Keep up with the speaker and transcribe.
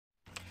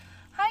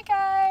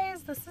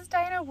this is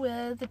Diana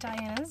with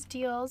Diana's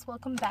Deals.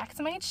 Welcome back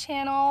to my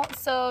channel.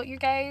 So you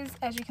guys,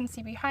 as you can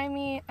see behind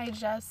me, I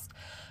just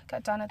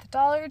got done at the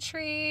Dollar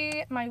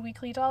Tree, my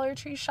weekly Dollar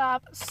Tree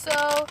shop.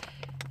 So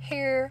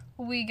here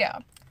we go.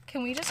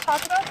 Can we just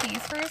talk about these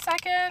for a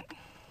second?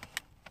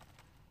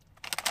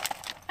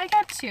 I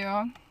got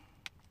two.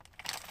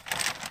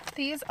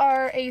 These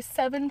are a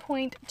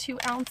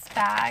 7.2 ounce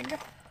bag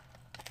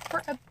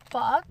for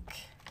 $1.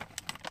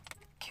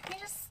 Can we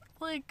just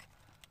like,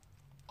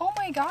 oh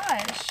my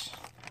gosh.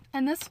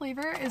 And this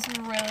flavor is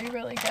really,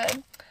 really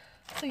good.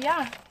 So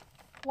yeah,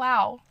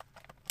 wow.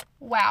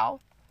 Wow.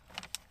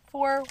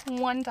 For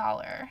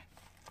 $1.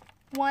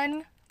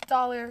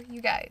 $1,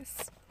 you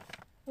guys.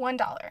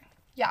 $1.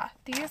 Yeah,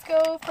 these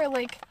go for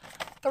like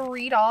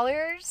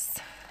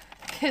 $3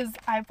 because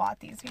I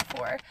bought these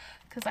before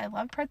because I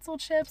love pretzel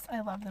chips.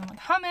 I love them with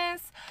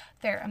hummus.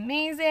 They're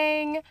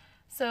amazing.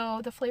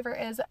 So the flavor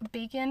is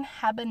bacon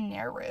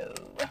habanero.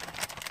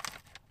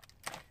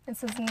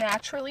 This is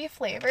naturally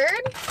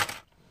flavored.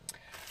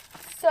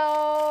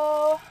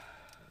 So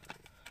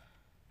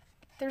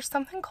there's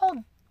something called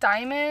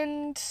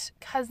Diamond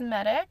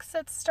Cosmetics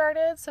that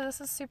started. So this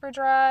is super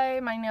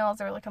dry. My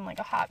nails are looking like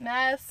a hot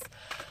mess.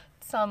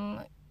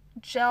 Some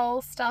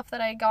gel stuff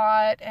that I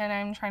got, and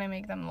I'm trying to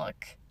make them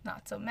look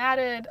not so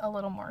matted, a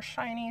little more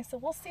shiny. So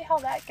we'll see how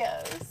that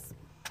goes.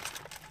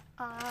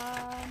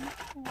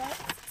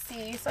 Let's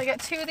see. So I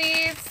got two of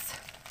these.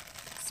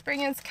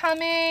 Spring is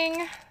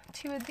coming.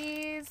 Two of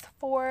these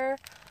for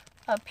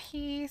a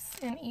piece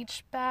in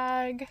each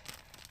bag.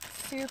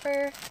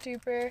 Super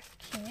duper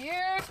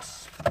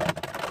cute.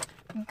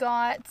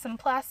 Got some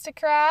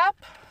plastic wrap.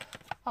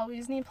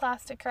 Always need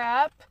plastic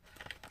wrap.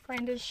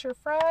 Brand is Sure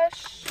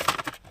Fresh.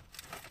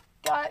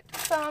 Got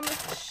some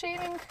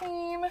shaving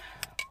cream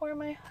for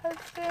my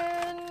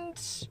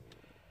husband.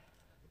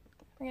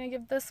 We're gonna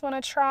give this one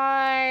a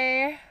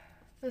try.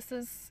 This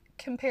is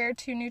compared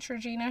to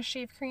Neutrogena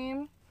shave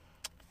cream.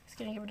 Just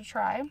gonna give it a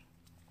try.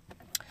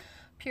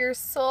 Pure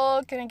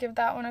Silk, gonna give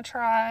that one a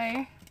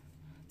try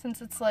since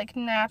it's like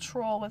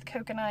natural with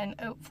coconut and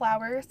oat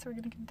flour, so we're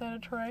gonna give that a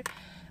try.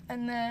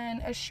 And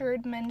then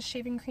Assured Men's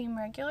Shaving Cream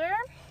Regular.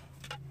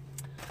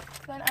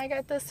 Then I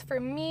got this for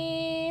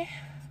me.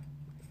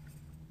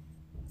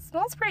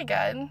 Smells pretty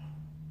good.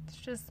 It's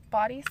just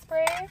body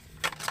spray.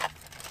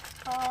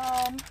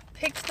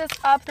 Picked this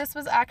up. This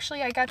was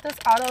actually, I got this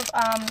out of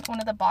one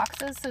of the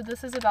boxes, so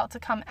this is about to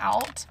come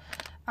out.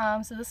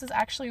 So this is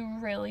actually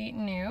really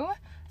new.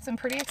 So I'm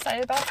pretty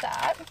excited about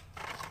that.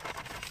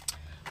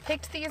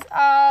 Picked these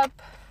up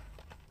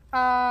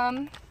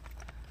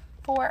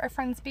for a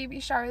friend's baby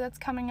shower that's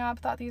coming up.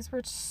 Thought these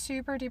were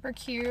super duper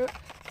cute.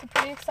 So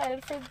pretty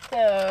excited for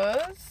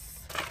those.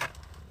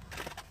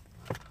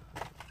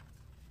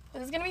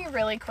 This is gonna be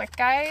really quick,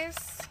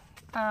 guys.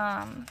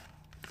 Got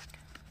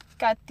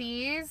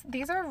these.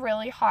 These are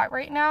really hot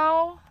right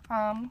now.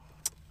 I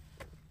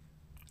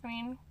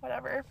mean,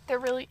 whatever. They're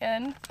really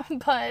in,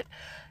 but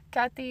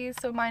got these.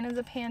 So mine is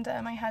a panda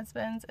and my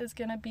husband's is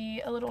gonna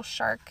be a little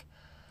shark.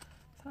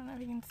 So I don't know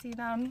if you can see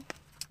them.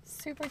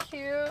 Super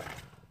cute.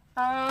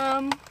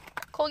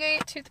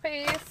 Colgate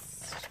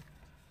toothpaste.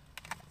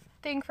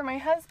 Thing for my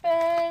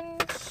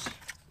husband.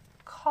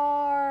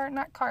 I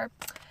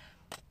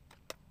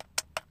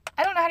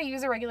don't know how to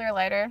use a regular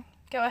lighter.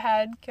 Go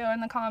ahead, go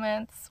in the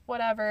comments,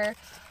 whatever.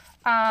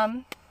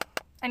 I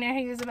know how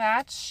to use a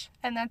match,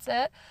 and that's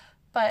it.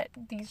 But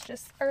these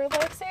just are a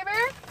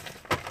lifesaver.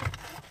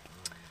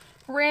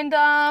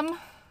 Random.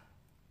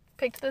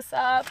 Picked this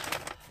up.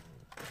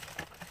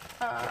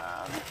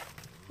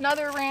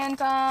 Another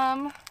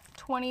random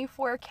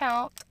 24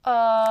 count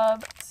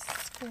of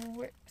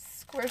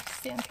squirt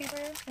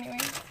sandpaper. Anyway.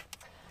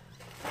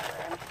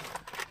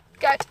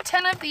 Got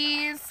 10 of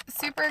these.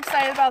 Super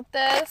excited about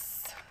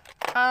this.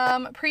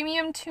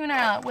 Premium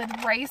tuna with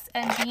rice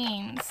and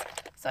beans.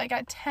 So I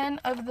got 10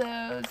 of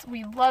those.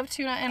 We love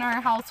tuna in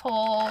our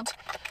household.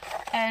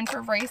 And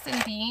for rice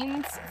and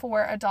beans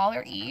for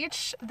 $1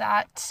 each,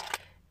 that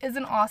is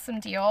an awesome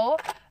deal.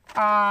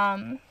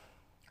 So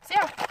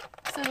yeah,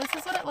 so this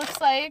is what it looks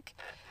like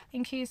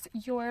in case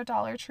your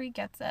Dollar Tree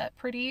gets it.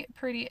 Pretty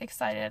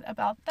excited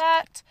about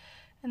that.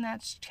 And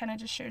that kind of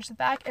just shows the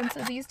back. And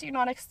so these do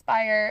not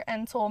expire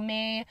until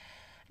May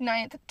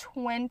 9th,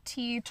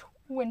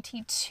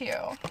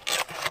 2022.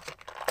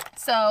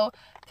 So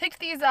pick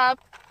these up,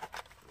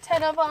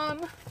 10 of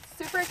them.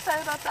 Super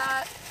excited about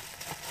that.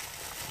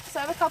 So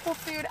I have a couple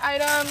food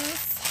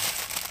items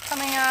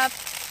coming up.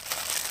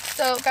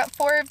 So got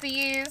 4 of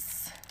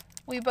these.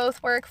 We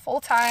both work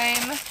full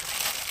time,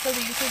 so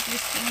these would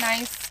just be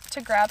nice to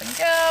grab and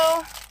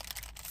go.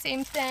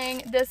 Same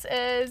thing. This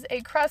is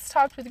a crust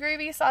topped with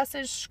gravy,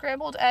 sausage,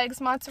 scrambled eggs,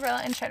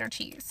 mozzarella, and cheddar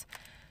cheese.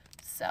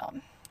 So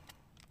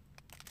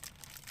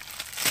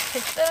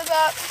pick those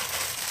up.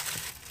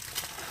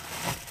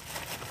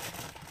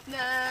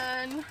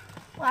 Then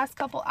last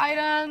couple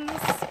items.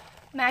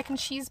 Mac and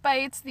cheese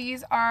bites.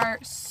 These are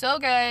so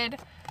good.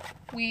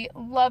 We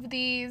love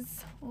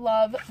these.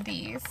 Love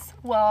these.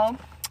 Well,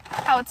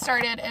 how it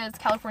started is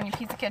California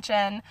Pizza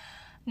Kitchen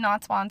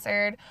not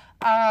sponsored,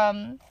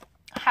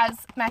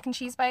 has mac and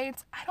cheese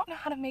bites. I don't know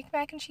how to make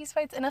mac and cheese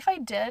bites, and if I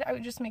did, I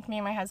would just make me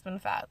and my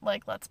husband fat.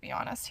 Like, let's be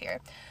honest here.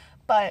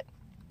 But,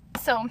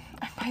 so,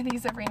 I buy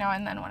these every now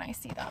and then when I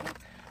see them.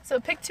 So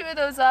pick 2 of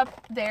those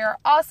up. They're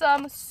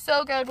awesome.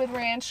 So good with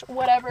ranch.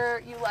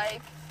 Whatever you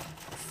like.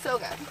 So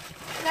good.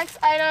 Next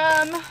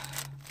item,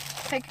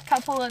 pick a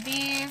couple of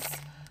these.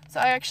 So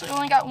I actually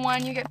only got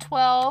 1. You get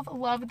 12.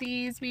 Love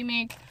these. We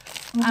make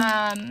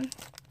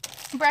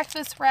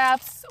breakfast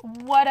wraps,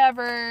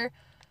 whatever.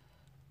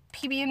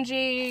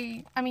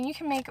 PB&J. I mean, you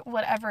can make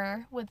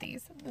whatever with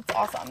these. It's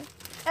awesome.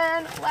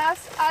 And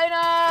last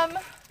item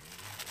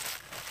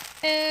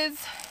is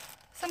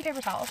some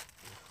paper towels.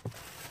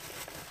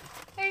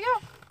 There you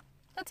go.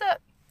 That's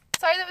it.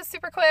 Sorry that was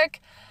super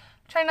quick.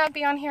 Try not to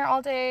be on here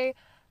all day.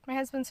 My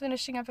husband's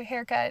finishing up a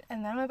haircut,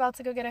 and then I'm about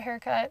to go get a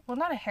haircut. Well,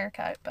 not a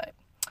haircut, but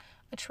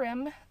a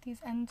trim. These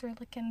ends are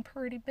looking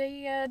pretty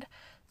bad.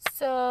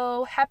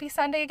 So, happy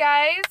Sunday,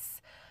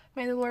 guys.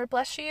 May the Lord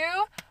bless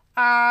you.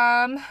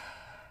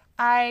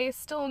 I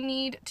still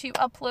need to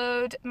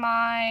upload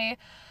my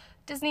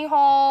Disney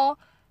haul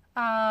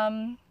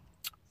from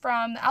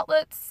the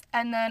outlets,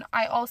 and then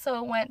I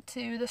also went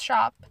to the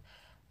shop,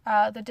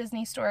 the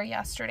Disney store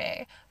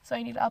yesterday, so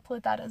I need to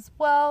upload that as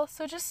well.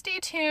 So just stay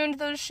tuned.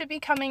 Those should be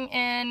coming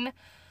in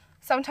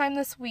sometime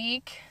this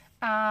week.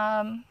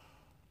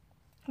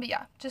 But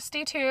yeah, just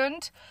stay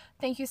tuned.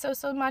 Thank you so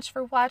much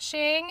for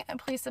watching, and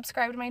please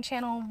subscribe to my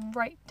channel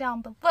right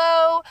down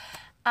below.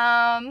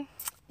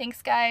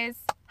 Thanks, guys.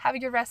 Have a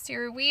good rest of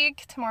your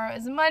week. Tomorrow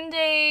is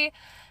Monday,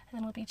 and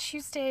then it'll be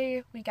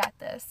Tuesday. We got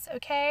this,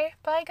 okay?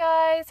 Bye,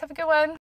 guys. Have a good one.